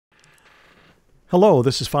Hello,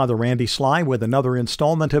 this is Father Randy Sly with another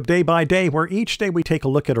installment of Day by Day, where each day we take a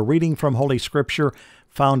look at a reading from Holy Scripture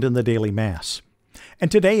found in the daily Mass.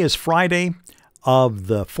 And today is Friday of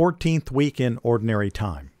the 14th week in Ordinary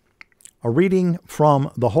Time. A reading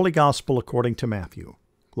from the Holy Gospel according to Matthew.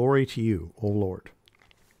 Glory to you, O Lord.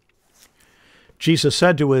 Jesus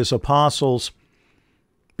said to his apostles,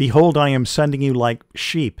 "Behold, I am sending you like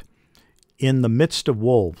sheep in the midst of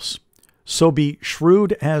wolves. So be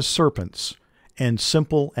shrewd as serpents and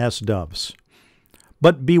simple as doves.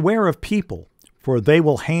 But beware of people, for they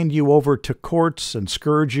will hand you over to courts and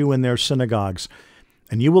scourge you in their synagogues,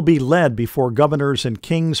 and you will be led before governors and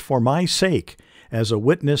kings for my sake, as a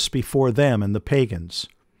witness before them and the pagans.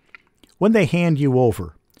 When they hand you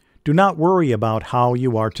over, do not worry about how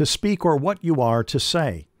you are to speak or what you are to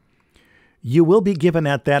say. You will be given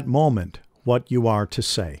at that moment what you are to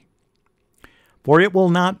say. For it will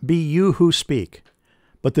not be you who speak,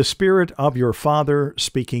 but the Spirit of your Father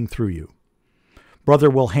speaking through you. Brother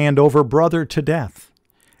will hand over brother to death,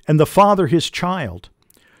 and the father his child.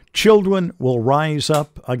 Children will rise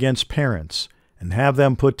up against parents and have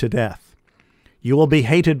them put to death. You will be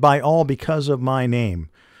hated by all because of my name,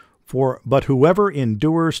 but whoever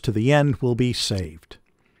endures to the end will be saved.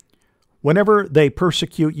 Whenever they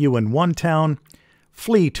persecute you in one town,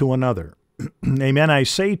 flee to another. Amen, I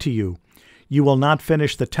say to you, you will not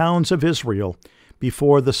finish the towns of Israel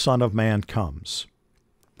before the Son of Man comes."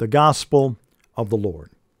 The Gospel of the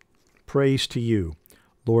Lord. Praise to you,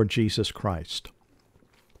 Lord Jesus Christ.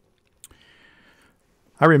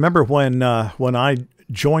 I remember when I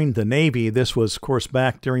joined the Navy, this was, of course,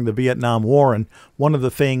 back during the Vietnam War, and one of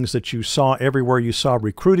the things that you saw everywhere, you saw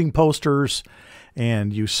recruiting posters,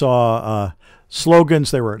 and you saw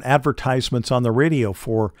slogans. There were advertisements on the radio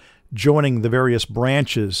for joining the various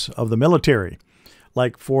branches of the military.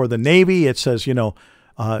 Like for the Navy, it says,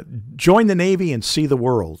 join the Navy and see the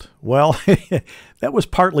world. Well, that was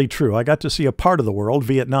partly true. I got to see a part of the world,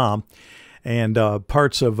 Vietnam, and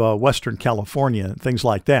parts of Western California, and things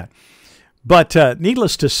like that. But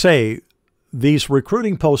needless to say, these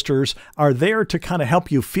recruiting posters are there to kind of help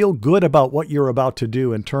you feel good about what you're about to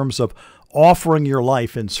do in terms of offering your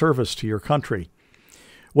life in service to your country.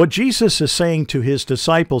 What Jesus is saying to his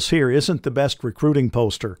disciples here isn't the best recruiting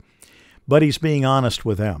poster, but he's being honest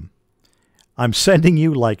with them. I'm sending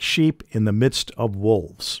you like sheep in the midst of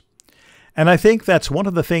wolves. And I think that's one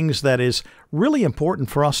of the things that is really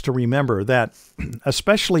important for us to remember, that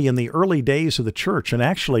especially in the early days of the church, and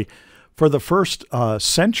actually for the first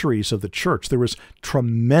centuries of the church, there was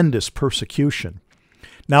tremendous persecution.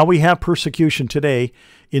 Now we have persecution today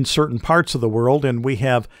in certain parts of the world, and we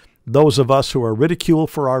have those of us who are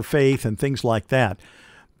ridiculed for our faith and things like that.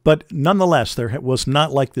 But nonetheless, there was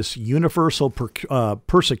not like this universal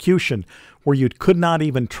persecution where you could not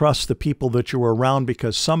even trust the people that you were around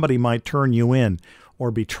because somebody might turn you in or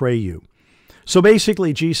betray you. So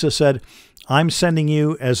basically, Jesus said, I'm sending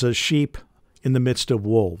you as a sheep in the midst of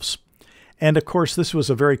wolves. And of course, this was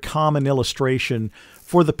a very common illustration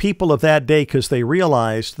for the people of that day because they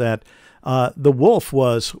realized that the wolf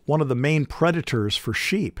was one of the main predators for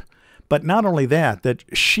sheep. But not only that, that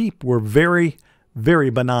sheep were very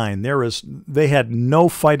benign. They had no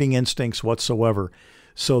fighting instincts whatsoever.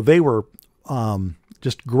 So they were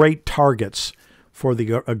just great targets for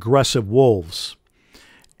the aggressive wolves.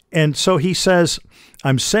 And so he says,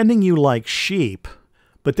 I'm sending you like sheep.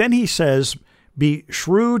 But then he says, be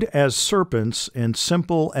shrewd as serpents and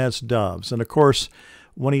simple as doves. And of course,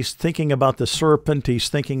 when he's thinking about the serpent, he's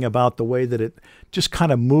thinking about the way that it just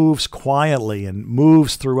kind of moves quietly and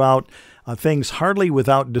moves throughout things hardly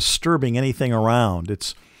without disturbing anything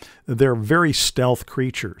around. They're very stealth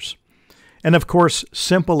creatures. And of course,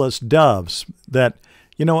 simple as doves, that,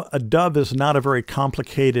 a dove is not a very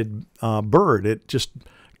complicated bird. It just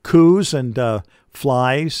coos and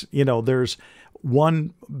flies. There's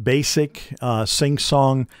one basic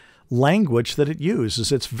sing-song language that it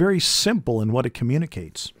uses. It's very simple in what it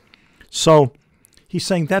communicates. So he's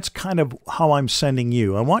saying that's kind of how I'm sending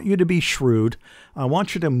you. I want you to be shrewd. I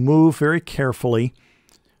want you to move very carefully,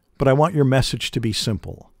 but I want your message to be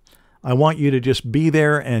simple. I want you to just be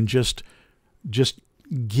there and just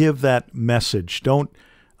give that message. Don't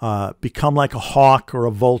become like a hawk or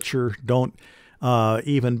a vulture. Don't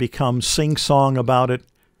even become sing-song about it.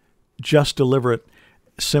 Just deliver it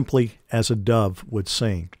simply as a dove would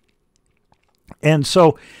sing. And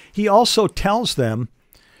so he also tells them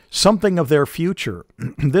something of their future.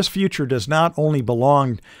 This future does not only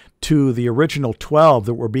belong to the original 12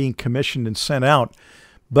 that were being commissioned and sent out,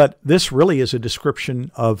 but this really is a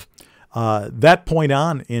description of that point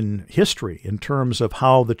on in history in terms of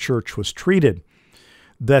how the church was treated.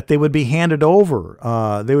 that they would be handed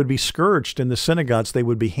over. They would be scourged in the synagogues. They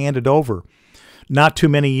would be handed over. Not too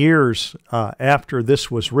many years after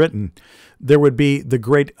this was written, there would be the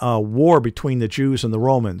great war between the Jews and the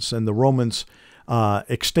Romans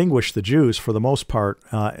extinguished the Jews for the most part,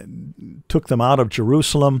 took them out of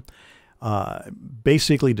Jerusalem,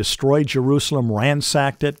 basically destroyed Jerusalem,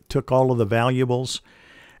 ransacked it, took all of the valuables.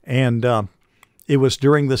 And it was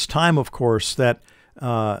during this time, of course, that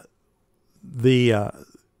the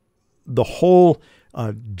whole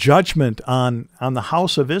judgment on the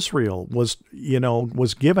house of Israel was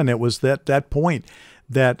given. It was that point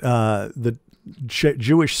that the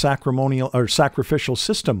Jewish sacrificial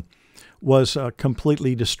system was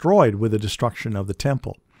completely destroyed with the destruction of the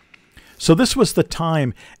temple. So this was the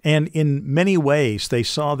time, and in many ways they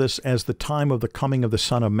saw this as the time of the coming of the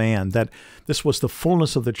Son of Man, that this was the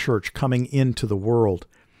fullness of the church coming into the world.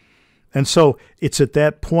 And so it's at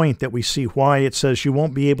that point that we see why it says you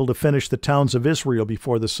won't be able to finish the towns of Israel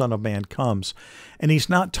before the Son of Man comes. And he's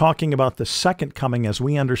not talking about the second coming as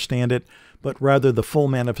we understand it, but rather the full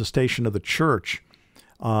manifestation of the church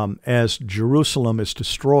as Jerusalem is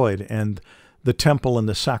destroyed and the temple and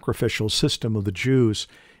the sacrificial system of the Jews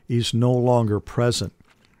is no longer present.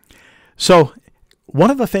 So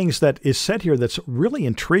one of the things that is said here that's really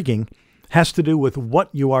intriguing has to do with what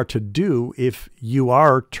you are to do if you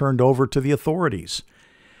are turned over to the authorities.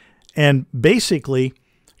 And basically,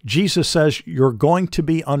 Jesus says you're going to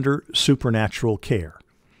be under supernatural care.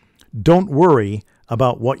 Don't worry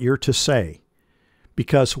about what you're to say,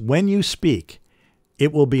 because when you speak,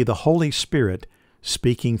 it will be the Holy Spirit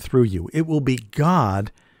speaking through you. It will be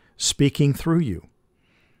God speaking through you.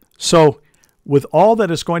 So with all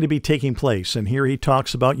that is going to be taking place, and here he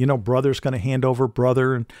talks about, brother's going to hand over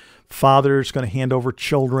brother, and father's going to hand over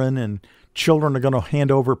children, and children are going to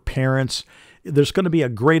hand over parents. There's going to be a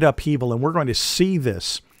great upheaval, and we're going to see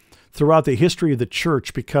this throughout the history of the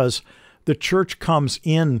church because the church comes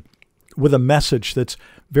in with a message that's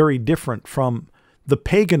very different from the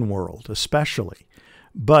pagan world, especially.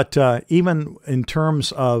 But even in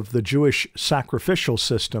terms of the Jewish sacrificial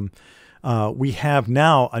system, we have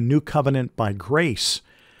now a new covenant by grace,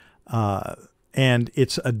 and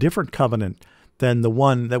it's a different covenant than the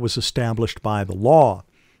one that was established by the law.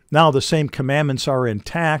 Now the same commandments are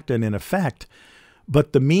intact and in effect,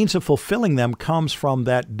 but the means of fulfilling them comes from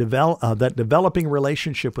that developing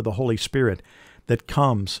relationship with the Holy Spirit that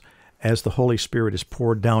comes as the Holy Spirit is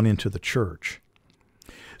poured down into the church.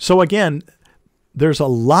 So again, there's a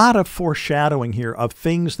lot of foreshadowing here of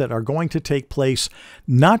things that are going to take place,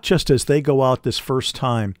 not just as they go out this first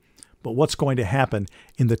time, but what's going to happen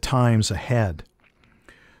in the times ahead.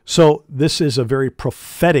 So this is a very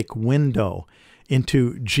prophetic window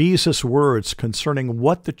into Jesus' words concerning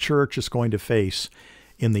what the church is going to face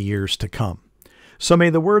in the years to come. So may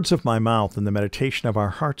the words of my mouth and the meditation of our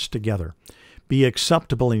hearts together be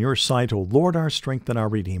acceptable in your sight, O Lord, our strength and our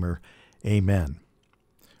Redeemer. Amen.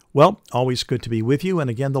 Well, always good to be with you. And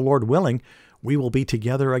again, the Lord willing, we will be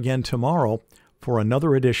together again tomorrow for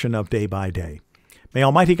another edition of Day by Day. May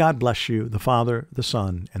Almighty God bless you, the Father, the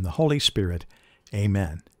Son, and the Holy Spirit.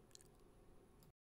 Amen.